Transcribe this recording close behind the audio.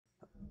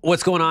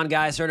What's going on,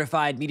 guys?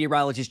 Certified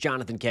meteorologist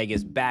Jonathan Keg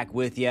is back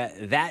with you.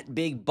 That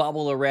big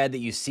bubble of red that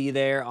you see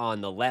there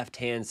on the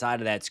left-hand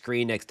side of that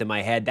screen next to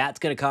my head, that's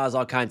going to cause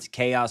all kinds of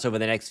chaos over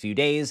the next few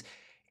days.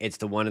 It's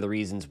one of the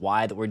reasons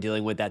why that we're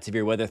dealing with that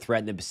severe weather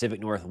threat in the Pacific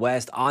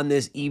Northwest on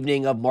this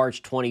evening of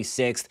March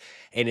 26th.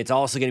 And it's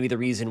also going to be the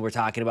reason we're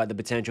talking about the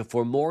potential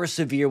for more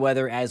severe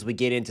weather as we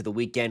get into the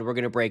weekend. We're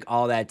going to break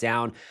all that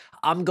down.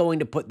 I'm going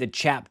to put the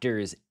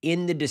chapters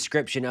in the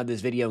description of this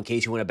video in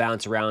case you want to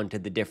bounce around to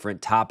the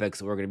different topics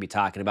that we're going to be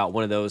talking about.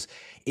 One of those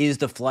is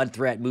the flood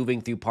threat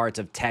moving through parts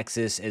of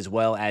Texas as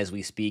well as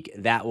we speak.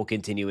 That will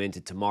continue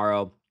into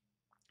tomorrow.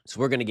 So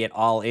we're going to get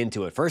all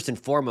into it. First and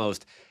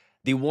foremost,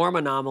 the warm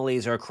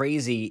anomalies are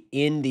crazy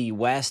in the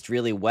west,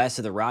 really west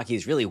of the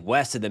Rockies, really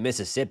west of the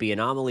Mississippi.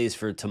 Anomalies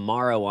for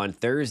tomorrow on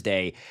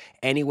Thursday,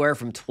 anywhere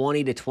from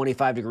 20 to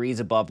 25 degrees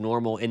above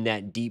normal in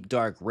that deep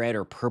dark red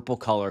or purple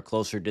color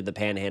closer to the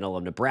panhandle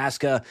of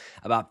Nebraska,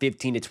 about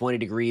 15 to 20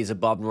 degrees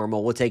above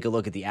normal. We'll take a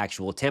look at the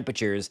actual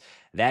temperatures.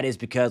 That is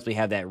because we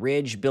have that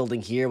ridge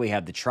building here. We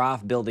have the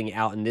trough building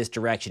out in this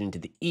direction into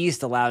the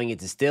east, allowing it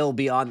to still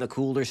be on the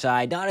cooler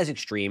side, not as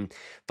extreme,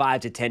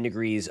 5 to 10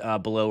 degrees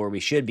below where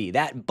we should be.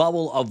 That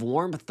bubble of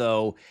warmth,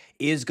 though,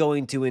 is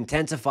going to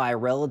intensify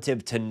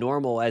relative to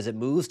normal as it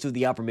moves through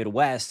the upper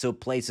Midwest. So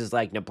places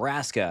like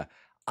Nebraska,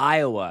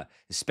 Iowa,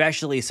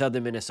 especially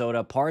southern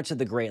Minnesota, parts of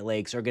the Great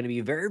Lakes are going to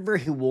be very,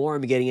 very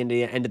warm getting into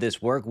the end of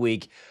this work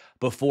week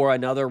before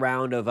another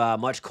round of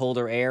much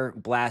colder air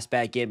blasts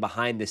back in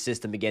behind the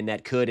system again.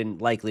 That could and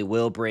likely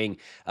will bring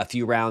a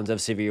few rounds of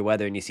severe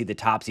weather. And you see the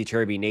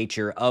topsy-turvy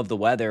nature of the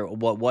weather.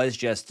 What was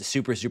just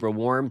super, super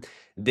warm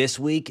this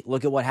week,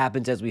 look at what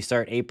happens as we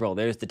start April.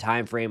 There's the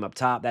time frame up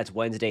top. That's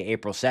Wednesday,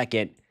 April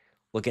 2nd.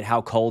 Look at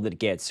how cold it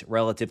gets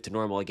relative to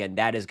normal. Again,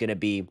 that is going to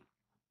be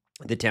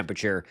the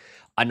temperature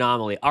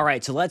anomaly. All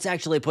right, so let's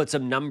actually put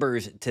some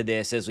numbers to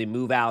this as we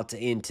move out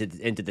into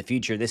the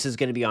future. This is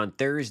going to be on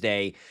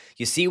Thursday.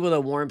 You see where the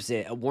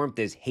warmth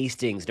is.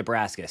 Hastings,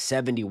 Nebraska,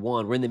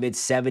 71. We're in the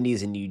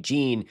mid-70s in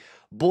Eugene.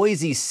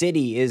 Boise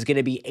City is going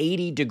to be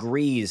 80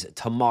 degrees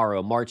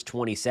tomorrow, March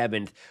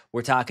 27th.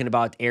 We're talking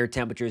about air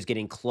temperatures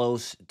getting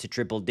close to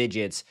triple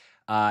digits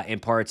in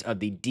parts of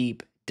the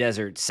deep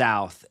desert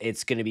south.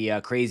 It's going to be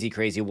crazy,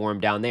 crazy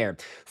warm down there.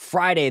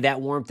 Friday,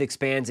 that warmth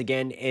expands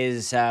again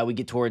as we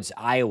get towards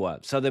Iowa.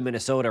 Southern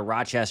Minnesota,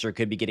 Rochester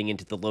could be getting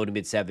into the low to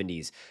mid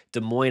 70s.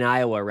 Des Moines,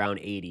 Iowa around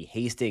 80.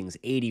 Hastings,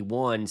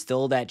 81.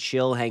 Still that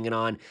chill hanging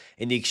on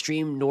in the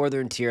extreme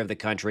northern tier of the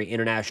country.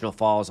 International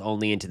Falls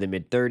only into the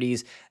mid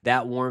 30s.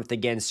 That warmth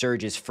again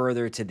surges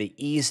further to the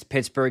east.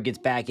 Pittsburgh gets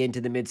back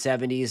into the mid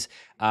 70s.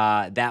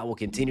 That will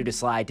continue to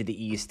slide to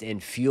the east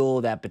and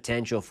fuel that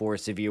potential for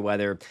severe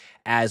weather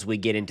as we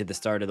get into the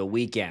start of the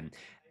weekend.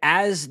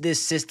 As this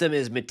system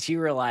is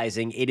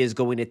materializing, it is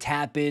going to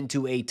tap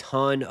into a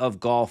ton of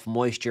Gulf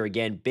moisture.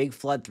 Again, big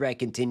flood threat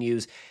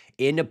continues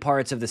into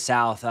parts of the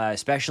south,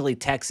 especially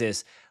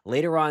Texas.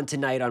 Later on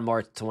tonight on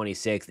March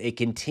 26th, it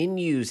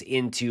continues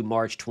into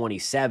March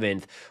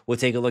 27th. We'll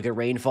take a look at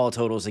rainfall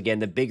totals again.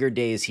 The bigger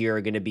days here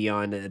are going to be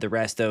on the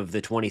rest of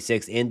the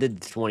 26th into the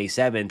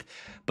 27th,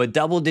 but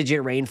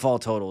double-digit rainfall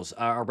totals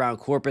around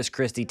Corpus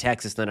Christi,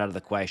 Texas, not out of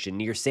the question.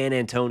 Near San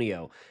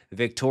Antonio,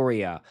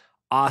 Victoria,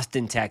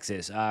 Austin,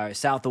 Texas,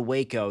 south of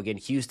Waco, again,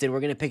 Houston, we're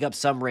going to pick up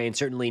some rain,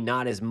 certainly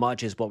not as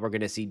much as what we're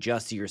going to see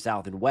just to your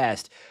south and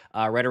west.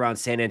 Right around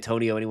San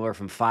Antonio, anywhere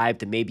from 5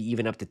 to maybe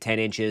even up to 10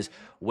 inches.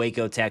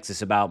 Waco,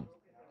 Texas, about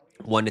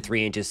 1 to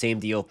 3 inches.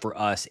 Same deal for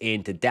us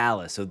into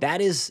Dallas. So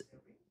that is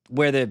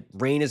where the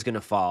rain is going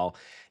to fall.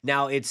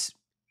 Now, it's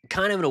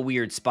kind of in a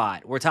weird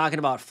spot. We're talking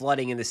about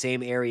flooding in the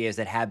same areas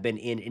that have been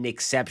in an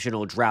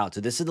exceptional drought.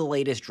 So this is the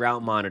latest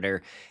drought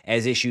monitor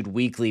as issued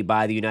weekly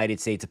by the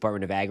United States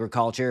Department of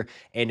Agriculture.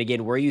 And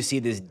again, where you see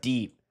this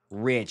deep,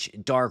 rich,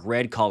 dark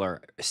red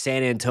color,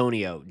 San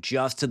Antonio,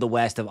 just to the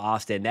west of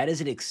Austin, that is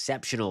an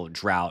exceptional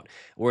drought.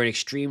 We're in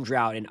extreme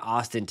drought in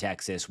Austin,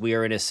 Texas. We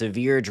are in a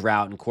severe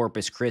drought in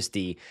Corpus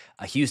Christi.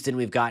 Houston,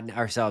 we've gotten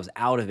ourselves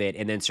out of it,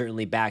 and then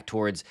certainly back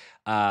towards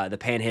the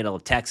panhandle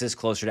of Texas,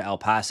 closer to El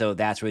Paso.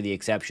 That's where the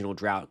exceptional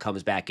drought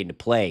comes back into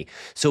play.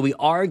 So we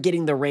are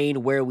getting the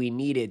rain where we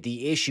need it.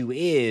 The issue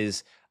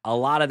is a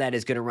lot of that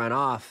is going to run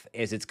off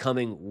as it's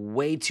coming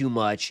way too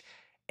much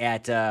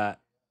at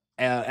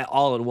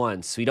all at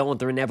once. We don't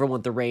want never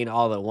want the rain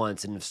all at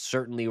once, and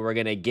certainly we're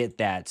going to get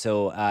that.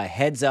 So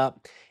heads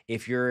up,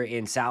 if you're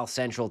in South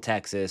Central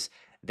Texas,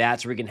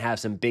 that's where we can have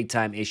some big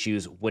time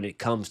issues when it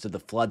comes to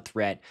the flood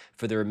threat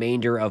for the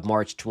remainder of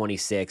March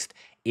 26th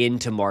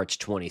into March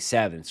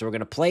 27th. So we're going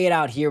to play it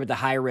out here with the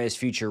high-res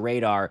future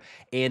radar.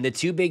 And the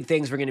two big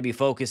things we're going to be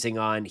focusing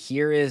on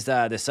here is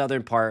the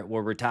southern part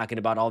where we're talking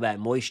about all that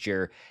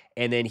moisture.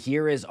 And then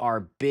here is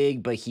our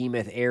big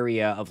behemoth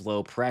area of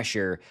low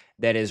pressure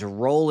that is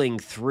rolling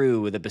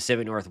through the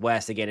Pacific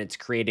Northwest. Again, it's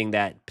creating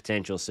that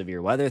potential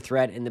severe weather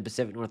threat in the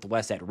Pacific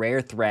Northwest, that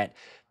rare threat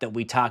that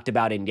we talked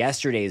about in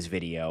yesterday's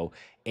video.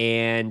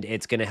 And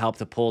it's going to help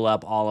to pull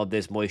up all of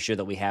this moisture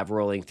that we have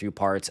rolling through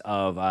parts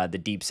of the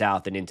deep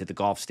south and into the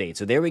Gulf states.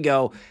 So there we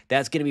go.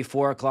 That's going to be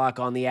 4 o'clock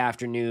on the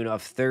afternoon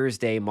of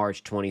Thursday,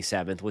 March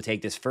 27th. We'll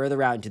take this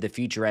further out into the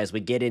future as we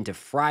get into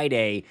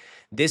Friday.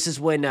 This is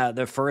when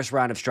the first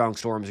round of strong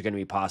storms are going to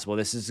be possible.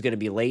 This is going to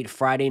be late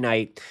Friday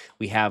night.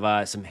 We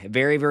have some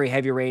very, very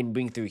heavy rain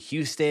moving through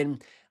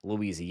Houston,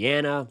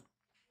 Louisiana.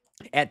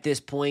 At this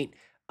point,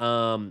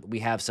 we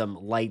have some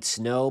light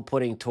snow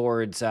putting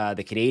towards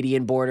the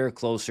Canadian border,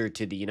 closer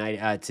to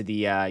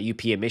the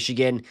UP of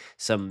Michigan.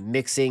 Some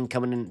mixing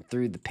coming in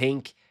through the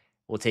pink.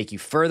 We'll take you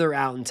further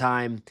out in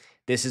time.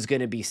 This is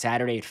going to be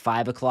Saturday at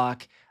 5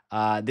 o'clock.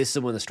 This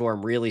is when the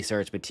storm really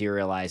starts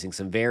materializing.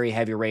 Some very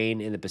heavy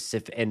rain in the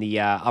Pacific and the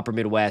upper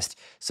Midwest.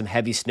 Some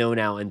heavy snow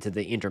now into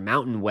the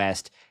Intermountain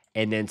West,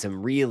 and then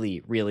some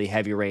really, really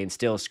heavy rain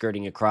still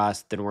skirting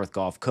across the North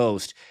Gulf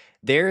Coast.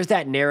 There's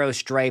that narrow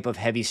stripe of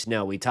heavy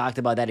snow. We talked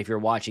about that if you're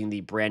watching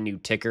the brand new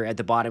ticker at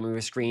the bottom of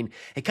your screen.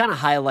 It kind of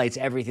highlights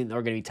everything that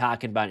we're going to be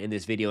talking about in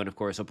this video, and of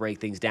course, we'll break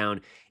things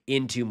down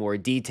into more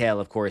detail,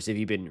 of course, if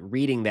you've been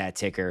reading that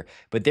ticker.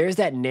 But there's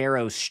that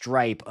narrow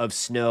stripe of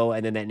snow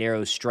and then that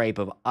narrow stripe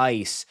of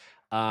ice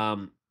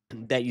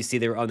that you see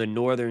there on the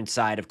northern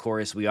side. Of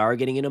course, we are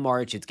getting into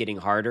March. It's getting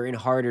harder and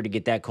harder to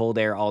get that cold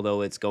air,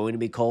 although it's going to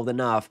be cold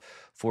enough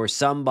for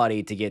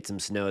somebody to get some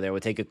snow there.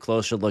 We'll take a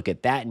closer look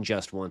at that in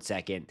just 1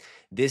 second.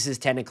 This is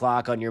 10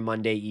 o'clock on your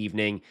Monday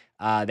evening.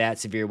 That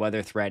severe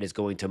weather threat is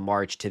going to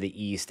march to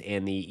the east,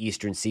 and the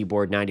eastern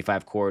seaboard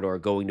 95 corridor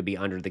going to be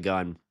under the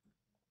gun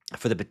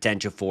for the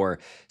potential for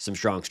some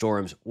strong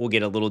storms. We'll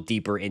get a little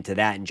deeper into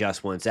that in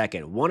just 1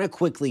 second. Want to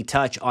quickly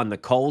touch on the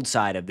cold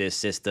side of this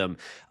system.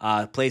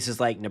 Places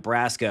like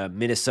Nebraska,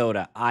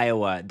 Minnesota,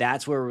 Iowa,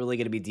 that's where we're really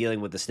going to be dealing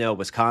with the snow.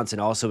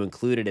 Wisconsin also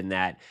included in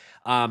that.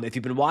 If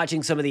you've been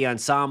watching some of the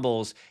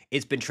ensembles,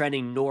 it's been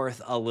trending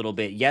north a little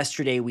bit.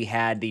 Yesterday, we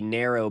had the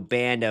narrow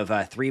band of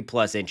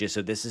 3+ inches.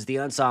 So this is the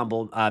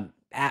ensemble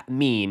at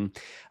mean.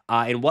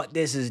 And what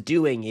this is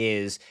doing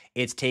is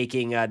it's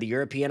taking the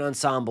European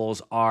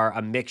ensembles are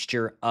a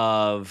mixture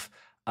of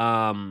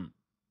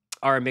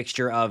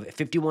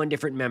 51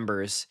 different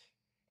members,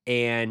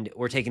 and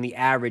we're taking the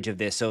average of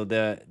this. So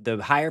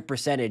the higher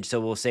percentage, so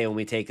we'll say when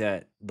we take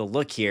the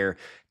look here,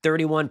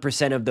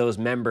 31% of those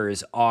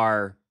members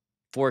are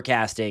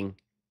forecasting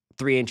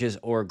 3 inches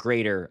or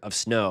greater of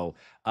snow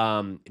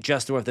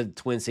just north of the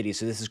Twin Cities.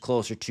 So this is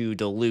closer to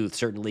Duluth,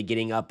 certainly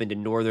getting up into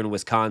northern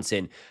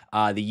Wisconsin,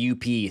 the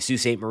UP, Sault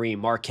Ste. Marie,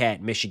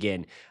 Marquette,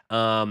 Michigan.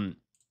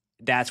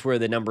 That's where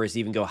the numbers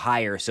even go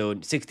higher. So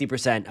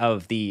 60%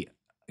 of the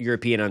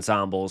European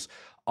ensembles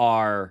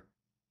are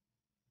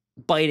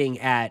biting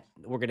at,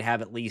 we're going to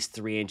have at least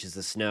 3 inches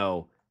of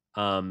snow.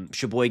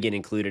 Sheboygan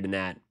included in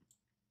that,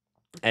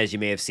 as you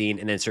may have seen,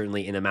 and then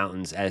certainly in the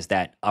mountains as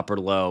that upper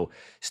low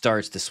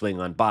starts to swing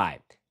on by.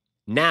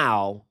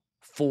 Now,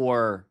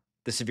 for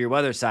the severe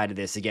weather side of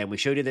this, again, we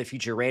showed you the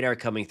future radar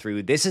coming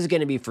through. This is going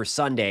to be for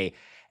Sunday.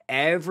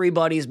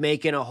 Everybody's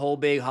making a whole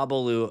big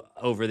hullabaloo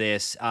over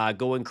this,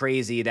 going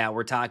crazy that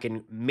we're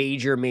talking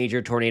major,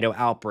 major tornado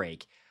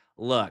outbreak.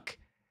 Look,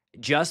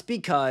 just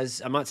because,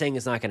 I'm not saying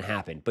it's not going to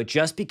happen, but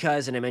just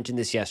because, and I mentioned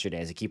this yesterday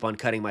as I keep on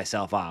cutting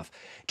myself off,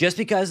 just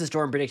because the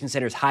Storm Prediction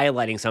Center is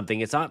highlighting something,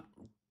 it's not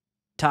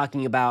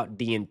talking about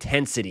the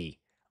intensity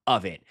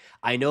of it.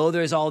 I know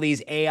there's all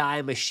these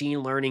AI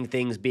machine learning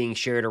things being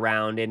shared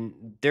around, and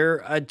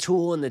they're a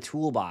tool in the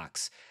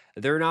toolbox.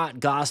 They're not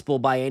gospel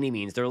by any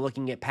means. They're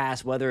looking at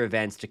past weather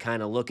events to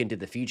kind of look into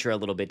the future a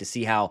little bit to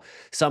see how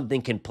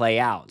something can play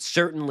out.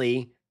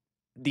 Certainly,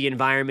 the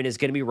environment is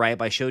going to be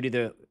ripe. I showed you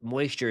the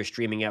moisture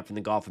streaming up from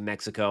the Gulf of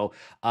Mexico.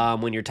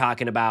 When you're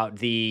talking about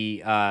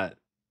the,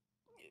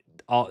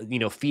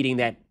 feeding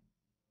that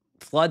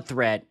flood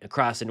threat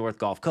across the North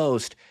Gulf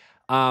Coast,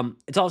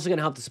 it's also going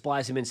to help to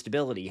supply some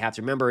instability. You have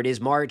to remember it is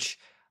March.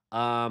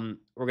 We're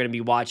going to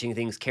be watching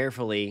things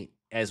carefully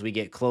as we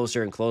get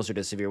closer and closer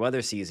to severe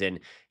weather season.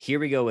 Here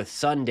we go with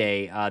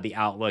Sunday, the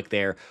outlook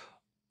there.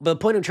 But the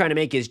point I'm trying to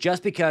make is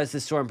just because the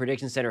Storm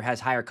Prediction Center has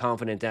higher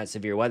confidence that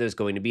severe weather is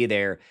going to be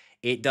there,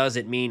 it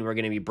doesn't mean we're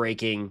going to be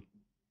breaking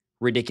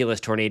ridiculous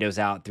tornadoes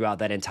out throughout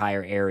that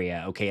entire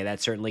area. Okay,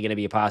 that's certainly going to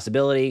be a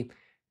possibility.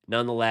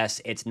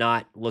 Nonetheless, it's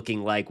not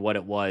looking like what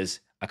it was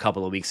a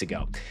couple of weeks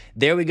ago.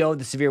 There we go,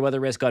 the severe weather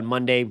risk on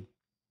Monday.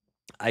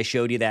 I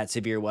showed you that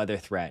severe weather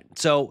threat.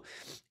 So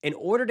in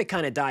order to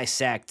kind of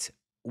dissect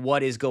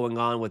what is going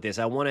on with this,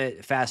 I want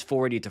to fast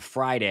forward you to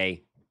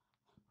Friday.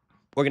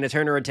 We're going to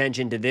turn our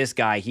attention to this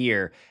guy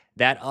here.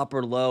 That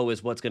upper low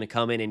is what's going to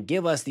come in and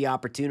give us the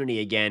opportunity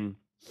again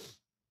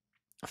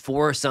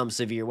for some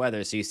severe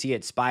weather. So you see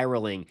it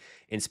spiraling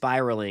and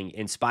spiraling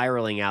and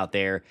spiraling out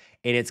there,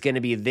 and it's going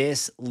to be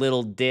this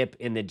little dip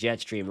in the jet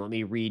stream. Let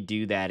me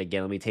redo that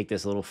again. Let me take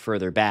this a little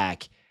further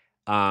back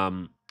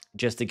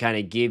just to kind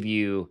of give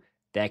you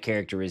that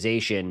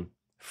characterization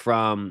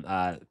from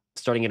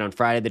starting it on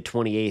Friday the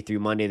 28th through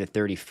Monday the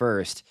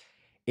 31st.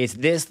 It's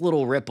this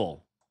little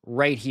ripple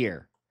right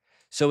here.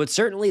 So it's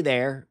certainly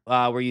there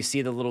where you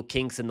see the little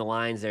kinks in the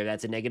lines there.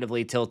 That's a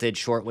negatively tilted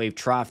shortwave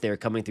trough there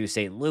coming through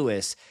St.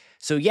 Louis.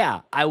 So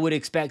yeah, I would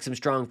expect some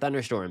strong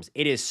thunderstorms.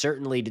 It is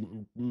certainly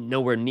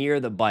nowhere near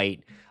the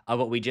bite of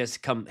what we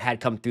just had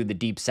come through the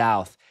deep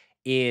south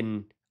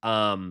in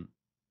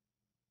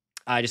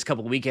just a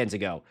couple of weekends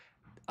ago.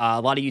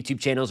 A lot of YouTube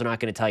channels are not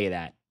going to tell you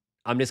that.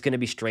 I'm just going to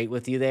be straight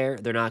with you there.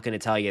 They're not going to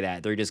tell you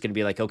that. They're just going to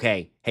be like,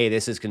 okay, hey,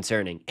 this is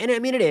concerning. And I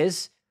mean, it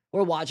is.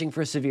 We're watching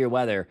for severe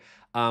weather.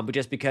 But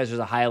just because there's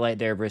a highlight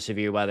there for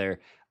severe weather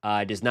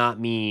does not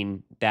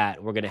mean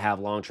that we're going to have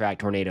long track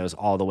tornadoes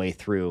all the way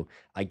through.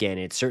 Again,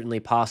 it's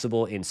certainly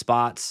possible in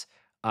spots.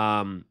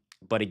 But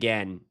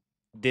again,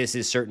 this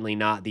is certainly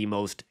not the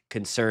most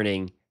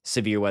concerning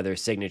severe weather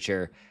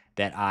signature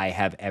that I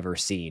have ever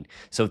seen.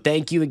 So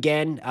thank you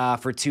again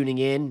for tuning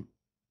in,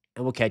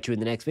 and we'll catch you in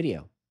the next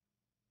video.